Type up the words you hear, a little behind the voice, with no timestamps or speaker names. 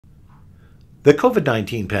The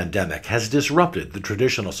COVID-19 pandemic has disrupted the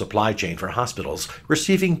traditional supply chain for hospitals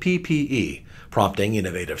receiving PPE, prompting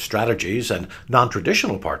innovative strategies and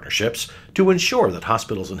non-traditional partnerships to ensure that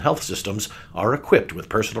hospitals and health systems are equipped with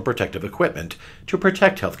personal protective equipment to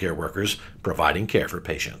protect healthcare workers providing care for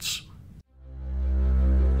patients.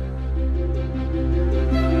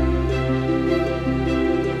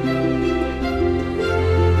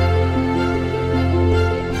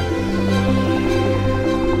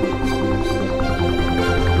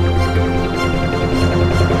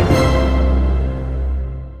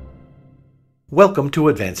 Welcome to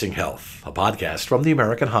Advancing Health, a podcast from the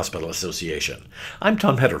American Hospital Association. I'm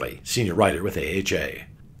Tom Hedderly, senior writer with AHA.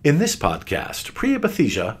 In this podcast, Priya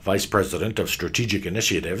Bathija, Vice President of Strategic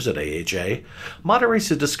Initiatives at AHA, moderates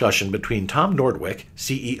a discussion between Tom Nordwick,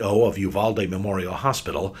 CEO of Uvalde Memorial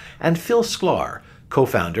Hospital, and Phil Sklar,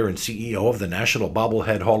 co-founder and CEO of the National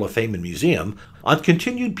Bobblehead Hall of Fame and Museum, on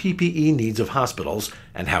continued PPE needs of hospitals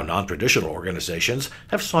and how non-traditional organizations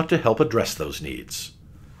have sought to help address those needs.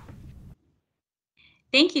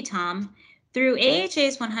 Thank you, Tom. Through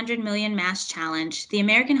AHA's 100 Million Mask Challenge, the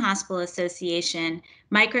American Hospital Association,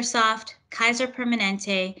 Microsoft, Kaiser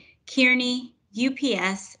Permanente, Kearney,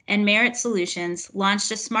 UPS, and Merit Solutions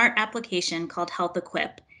launched a smart application called Health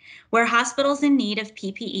Equip, where hospitals in need of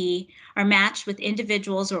PPE are matched with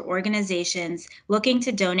individuals or organizations looking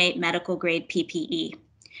to donate medical-grade PPE.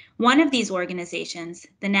 One of these organizations,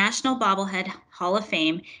 the National Bobblehead Hall of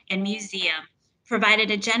Fame and Museum,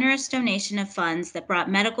 provided a generous donation of funds that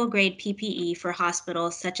brought medical-grade PPE for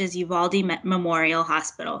hospitals such as Uvalde Memorial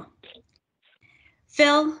Hospital.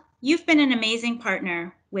 Phil, you've been an amazing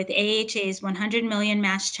partner with AHA's 100 Million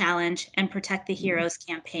Mask Challenge and Protect the Heroes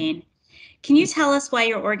campaign. Can you tell us why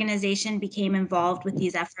your organization became involved with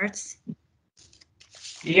these efforts?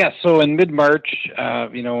 Yeah, so in mid-March,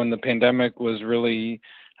 when the pandemic was really,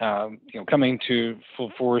 coming to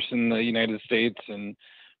full force in the United States, and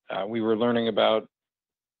we were learning about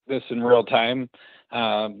this in real time.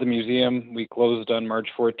 The museum, we closed on March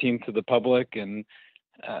 14th to the public, and,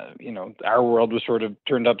 our world was sort of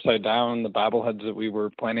turned upside down. The bobbleheads that we were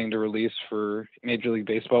planning to release for Major League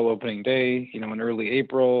Baseball opening day, in early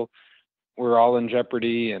April, were all in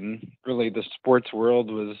jeopardy, and really the sports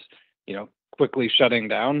world was, quickly shutting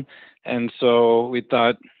down. And so we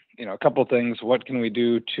thought, a couple things. What can we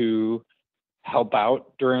do to help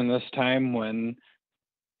out during this time when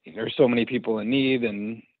there's so many people in need,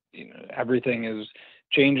 and everything is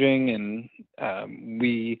changing? And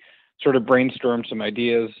we sort of brainstormed some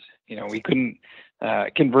ideas. We couldn't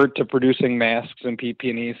convert to producing masks and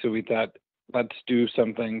PPE, so we thought, let's do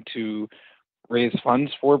something to raise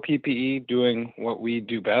funds for PPE, doing what we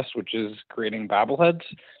do best, which is creating bobbleheads.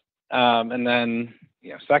 And then,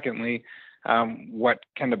 secondly, what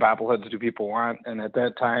kind of bobbleheads do people want? And at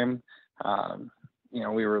that time,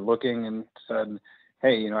 we were looking and said,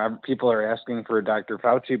 hey, people are asking for a Dr.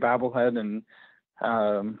 Fauci bobblehead,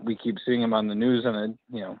 and we keep seeing him on the news and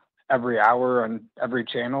every hour on every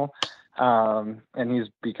channel, and he's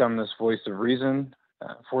become this voice of reason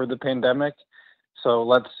for the pandemic. So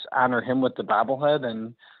let's honor him with the bobblehead.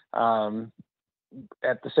 And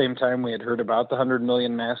at the same time, we had heard about the 100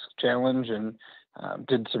 Million Mask Challenge and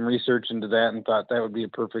did some research into that, and thought that would be a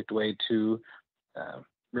perfect way to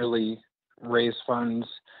really raise funds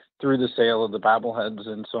through the sale of the bobbleheads.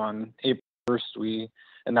 And so on April 1st, we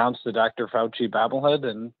announced the Dr. Fauci bobblehead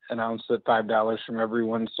and announced that $5 from every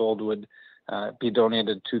one sold would be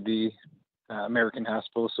donated to the American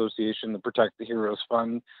Hospital Association, the Protect the Heroes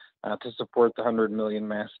Fund, to support the 100 Million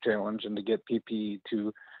Mask Challenge and to get PPE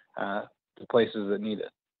to the places that need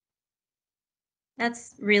it.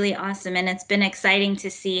 That's really awesome. And it's been exciting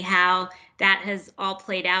to see how that has all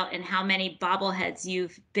played out and how many bobbleheads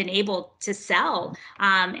you've been able to sell.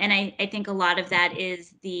 And I think a lot of that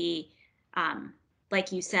is the,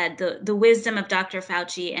 like you said, the wisdom of Dr.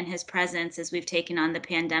 Fauci and his presence as we've taken on the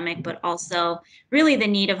pandemic, but also really the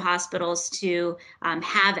need of hospitals to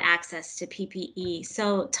have access to PPE.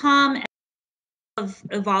 So Tom, of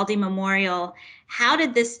Uvalde Memorial, how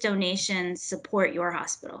did this donation support your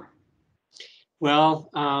hospital? Well,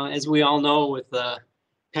 as we all know, with the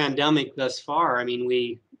pandemic thus far, I mean,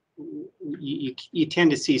 you tend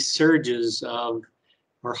to see surges of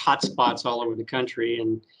or hotspots all over the country,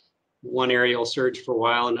 and one area will surge for a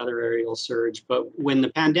while, another area will surge. But when the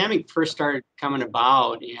pandemic first started coming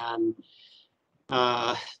about, and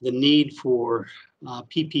the need for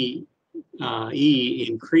PPE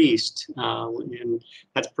increased, and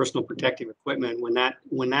that's personal protective equipment.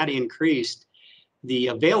 When that increased, the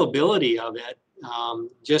availability of it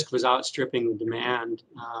just was outstripping the demand.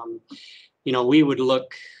 We would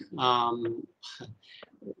look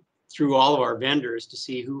through all of our vendors to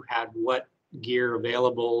see who had what gear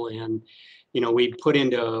available. And, we put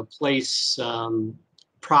into place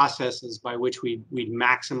processes by which we'd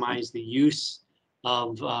maximize the use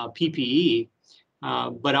of PPE.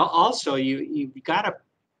 But also, you've got to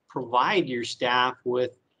provide your staff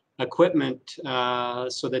with equipment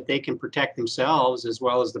so that they can protect themselves as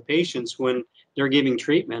well as the patients when they're giving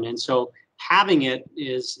treatment. And so having it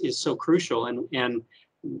is so crucial. And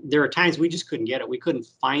there are times we just couldn't get it. We couldn't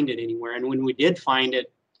find it anywhere. And when we did find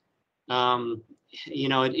it,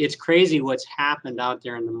 it's crazy what's happened out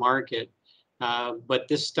there in the market. But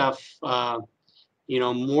this stuff,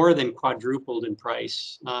 more than quadrupled in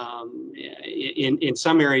price. In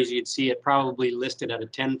some areas, you'd see it probably listed at a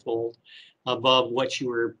tenfold above what you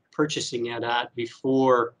were purchasing it at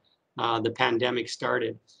before the pandemic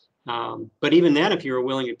started. But even then, if you were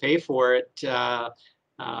willing to pay for it,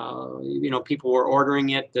 people were ordering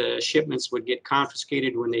it. The shipments would get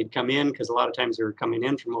confiscated when they'd come in, because a lot of times they were coming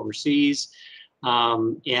in from overseas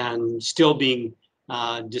and still being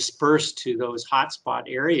dispersed to those hotspot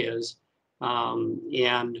areas.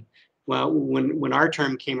 And well, when our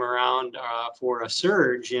term came around for a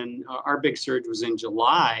surge, and our big surge was in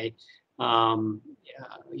July,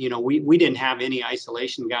 we didn't have any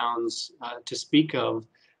isolation gowns to speak of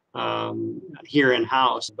here in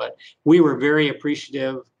house, but we were very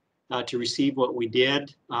appreciative to receive what we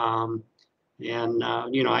did. I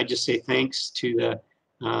just say thanks to the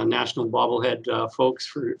National Bobblehead folks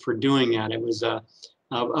for doing that. It was a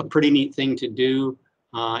pretty neat thing to do,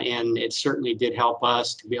 and it certainly did help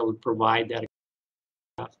us to be able to provide that.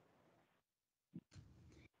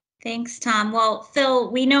 Thanks, Tom. Well,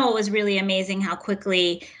 Phil, we know it was really amazing how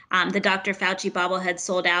quickly the Dr. Fauci bobblehead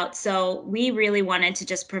sold out. So we really wanted to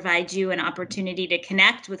just provide you an opportunity to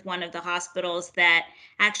connect with one of the hospitals that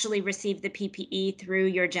actually received the PPE through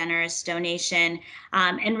your generous donation,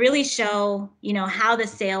 and really show, how the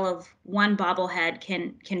sale of one bobblehead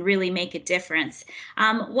can really make a difference.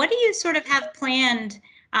 What do you sort of have planned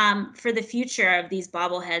for the future of these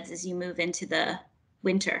bobbleheads as you move into the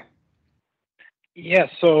winter? Yeah,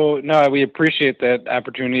 so no, we appreciate that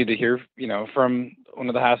opportunity to hear, from one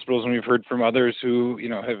of the hospitals, and we've heard from others who,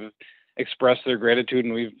 have expressed their gratitude,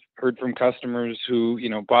 and we've heard from customers who,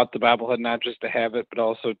 bought the bobblehead not just to have it, but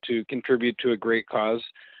also to contribute to a great cause.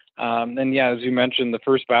 And yeah, as you mentioned, the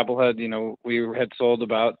first bobblehead, we had sold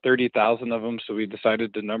about 30,000 of them, so we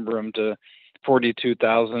decided to number them to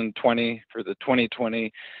 42,020 for the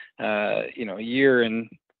 2020, year. And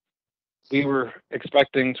we were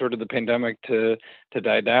expecting sort of the pandemic to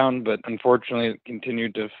die down, but unfortunately it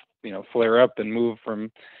continued to, flare up and move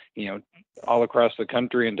from, all across the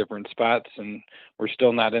country in different spots. And we're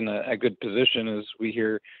still not in a good position, as we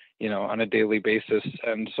hear, on a daily basis.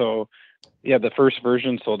 And so, yeah, the first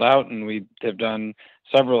version sold out, and we have done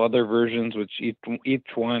several other versions, which each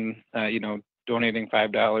one, donating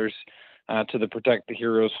 $5 to the Protect the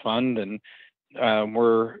Heroes Fund. And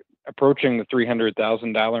we're approaching the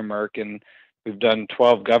 $300,000 mark, and we've done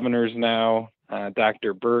 12 governors now,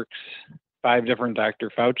 Dr. Birx, 5 different Dr.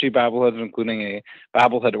 Fauci bobbleheads, including a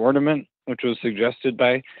bobblehead ornament, which was suggested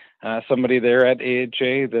by somebody there at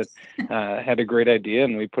AHA that had a great idea,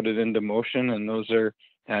 and we put it into motion. And those are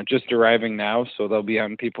just arriving now, so they'll be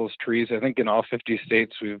on people's trees. I think in all 50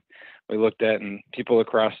 states we looked at, and people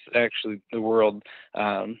across actually the world,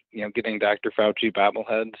 getting Dr. Fauci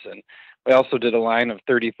bobbleheads. And we also did a line of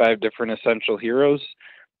 35 different essential heroes,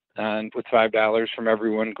 and with $5 from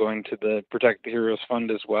everyone going to the Protect the Heroes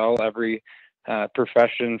Fund as well. Every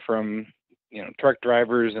profession from, truck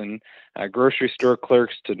drivers and grocery store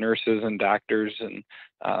clerks to nurses and doctors. And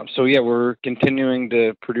so, yeah, we're continuing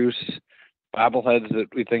to produce bobbleheads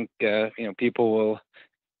that we think, people will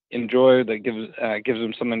enjoy, that gives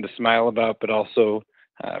them something to smile about, but also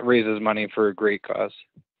raises money for a great cause.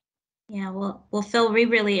 Yeah, well, Phil, we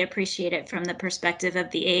really appreciate it from the perspective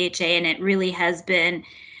of the AHA, and it really has been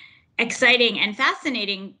exciting and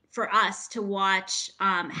fascinating for us to watch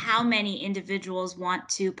how many individuals want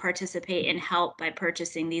to participate and help by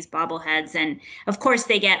purchasing these bobbleheads. And of course,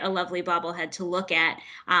 they get a lovely bobblehead to look at,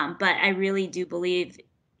 but I really do believe,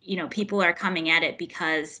 people are coming at it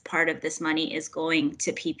because part of this money is going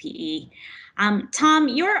to PPE. Tom,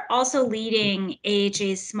 you're also leading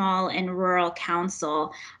AHA's Small and Rural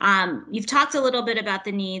Council. You've talked a little bit about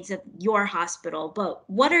the needs of your hospital, but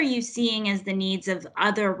what are you seeing as the needs of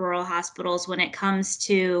other rural hospitals when it comes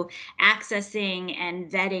to accessing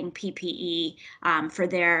and vetting PPE for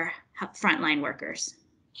their frontline workers?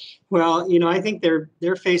 Well, I think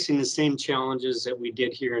they're facing the same challenges that we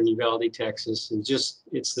did here in Uvalde, Texas, and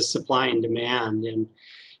it's the supply and demand.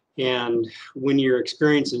 And when you're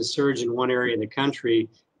experiencing a surge in one area of the country,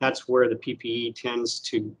 that's where the PPE tends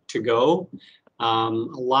to go. A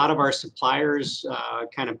lot of our suppliers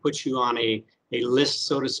kind of put you on a list,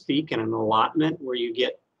 so to speak, and an allotment where you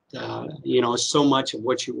get, so much of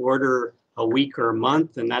what you order a week or a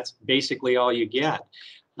month, and that's basically all you get.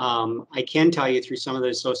 I can tell you through some of the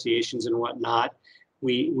associations and whatnot,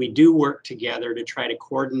 we do work together to try to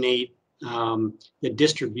coordinate the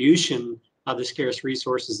distribution of the scarce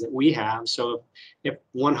resources that we have. So if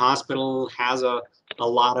one hospital has a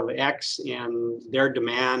lot of X and their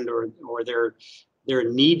demand or their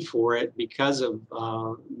need for it because of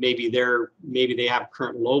maybe they have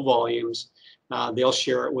current low volumes, they'll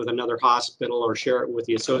share it with another hospital or share it with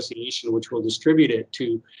the association, which will distribute it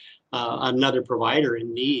to another provider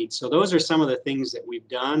in need. So those are some of the things that we've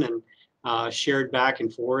done and shared back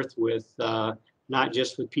and forth with not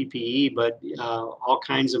just with PPE, but all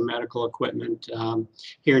kinds of medical equipment.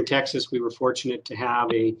 Here in Texas, we were fortunate to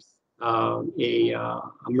have a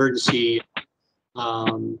emergency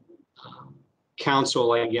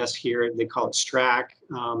council, I guess here they call it STRAC,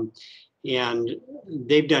 and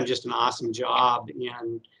they've done just an awesome job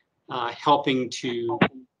in helping to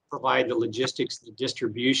provide the logistics, the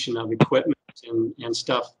distribution of equipment and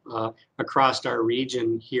stuff across our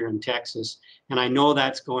region here in Texas. And I know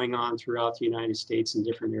that's going on throughout the United States in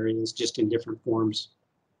different areas, just in different forms.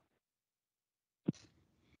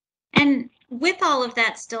 And with all of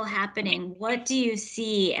that still happening, what do you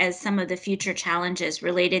see as some of the future challenges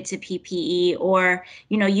related to PPE? Or,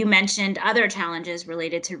 you mentioned other challenges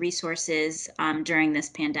related to resources during this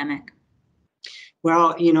pandemic.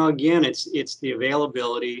 Well, again, it's the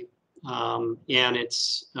availability, and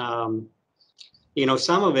it's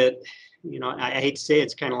some of it, I hate to say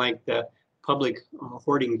it's kind of like the public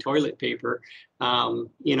hoarding toilet paper.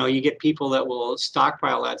 You get people that will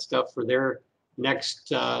stockpile that stuff for their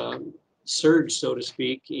next surge, so to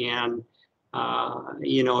speak. And,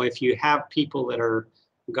 if you have people that are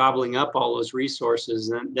gobbling up all those resources,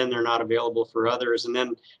 then they're not available for others. And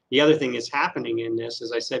then the other thing that's happening in this,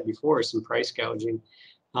 as I said before, is some price gouging.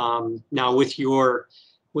 Now with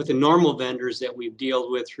the normal vendors that we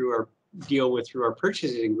deal with through our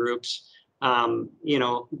purchasing groups,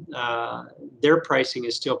 their pricing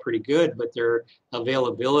is still pretty good, but their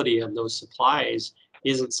availability of those supplies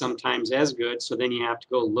isn't sometimes as good. So then you have to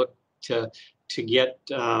go look to get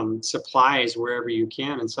supplies wherever you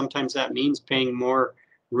can, and sometimes that means paying more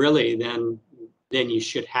really than you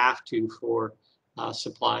should have to for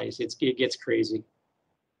supplies. It gets crazy.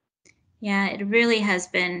 Yeah, it really has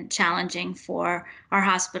been challenging for our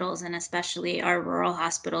hospitals and especially our rural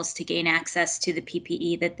hospitals to gain access to the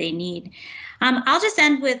PPE that they need. I'll just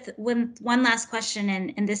end with one last question,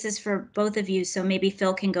 and this is for both of you. So maybe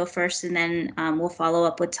Phil can go first, and then we'll follow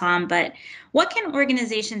up with Tom. But what can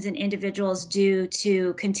organizations and individuals do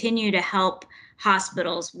to continue to help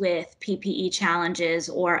hospitals with PPE challenges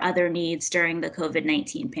or other needs during the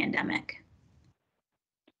COVID-19 pandemic?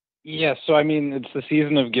 Yeah, so I mean, it's the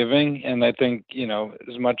season of giving, and I think,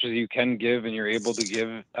 as much as you can give and you're able to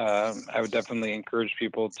give, I would definitely encourage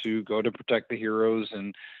people to go to Protect the Heroes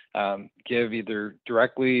and give either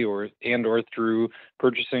directly or through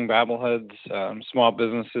purchasing bobbleheads. Small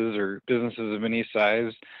businesses or businesses of any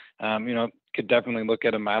size, could definitely look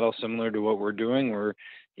at a model similar to what we're doing, where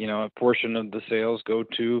a portion of the sales go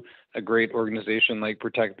to a great organization like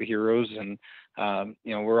Protect the Heroes, and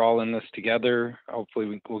we're all in this together.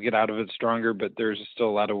 Hopefully we'll get out of it stronger, but there's still a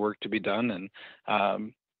lot of work to be done.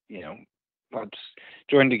 And, let's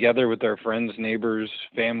join together with our friends, neighbors,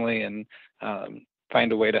 family, and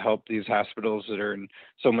find a way to help these hospitals that are in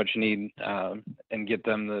so much need, and get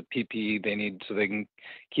them the PPE they need so they can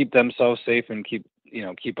keep themselves safe and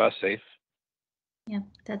keep us safe. Yeah,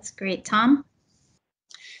 that's great. Tom?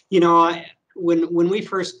 When we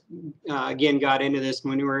first, again, got into this,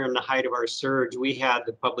 when we were in the height of our surge, we had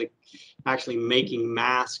the public actually making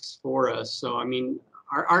masks for us. So, I mean,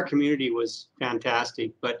 our community was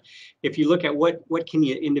fantastic. But if you look at what can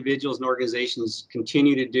individuals and organizations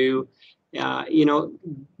continue to do,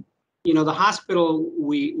 the hospital,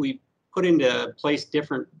 we put into place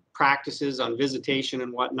different practices on visitation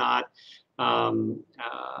and whatnot,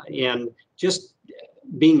 and just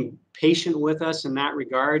being patient with us in that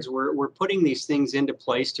regards. We're putting these things into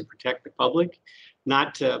place to protect the public,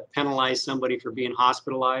 not to penalize somebody for being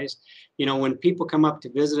hospitalized. When people come up to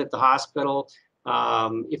visit at the hospital,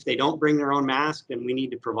 if they don't bring their own mask, then we need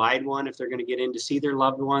to provide one if they're going to get in to see their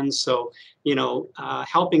loved ones. So,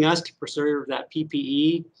 helping us to preserve that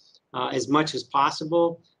PPE as much as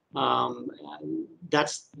possible.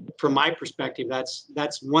 That's, from my perspective,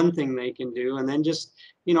 that's one thing they can do. And then just,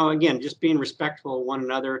 again, just being respectful of one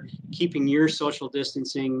another, keeping your social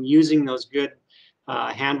distancing, using those good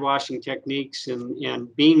hand washing techniques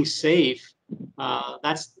and being safe.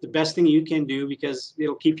 That's the best thing you can do, because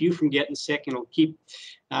it'll keep you from getting sick, and it'll keep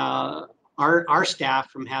our staff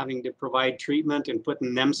from having to provide treatment and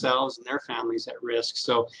putting themselves and their families at risk.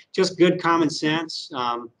 So just good common sense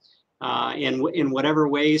in whatever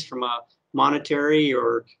ways, from a monetary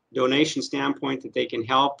or donation standpoint, that they can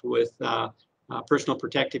help with personal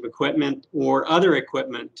protective equipment or other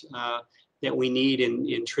equipment that we need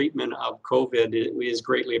in treatment of COVID is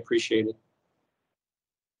greatly appreciated.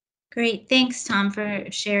 Great. Thanks, Tom, for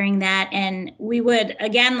sharing that. And we would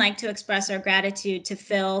again like to express our gratitude to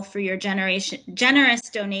Phil for your generous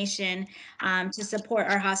donation to support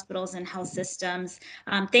our hospitals and health systems.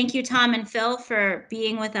 Thank you, Tom and Phil, for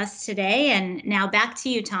being with us today. And now back to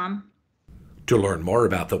you, Tom. To learn more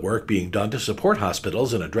about the work being done to support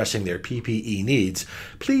hospitals in addressing their PPE needs,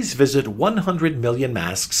 please visit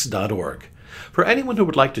 100millionmasks.org. For anyone who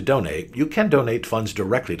would like to donate, you can donate funds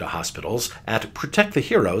directly to hospitals at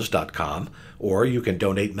protecttheheroes.com, or you can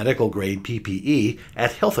donate medical-grade PPE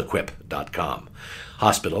at healthequip.com.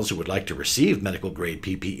 Hospitals who would like to receive medical-grade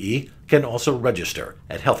PPE can also register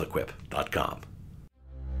at healthequip.com.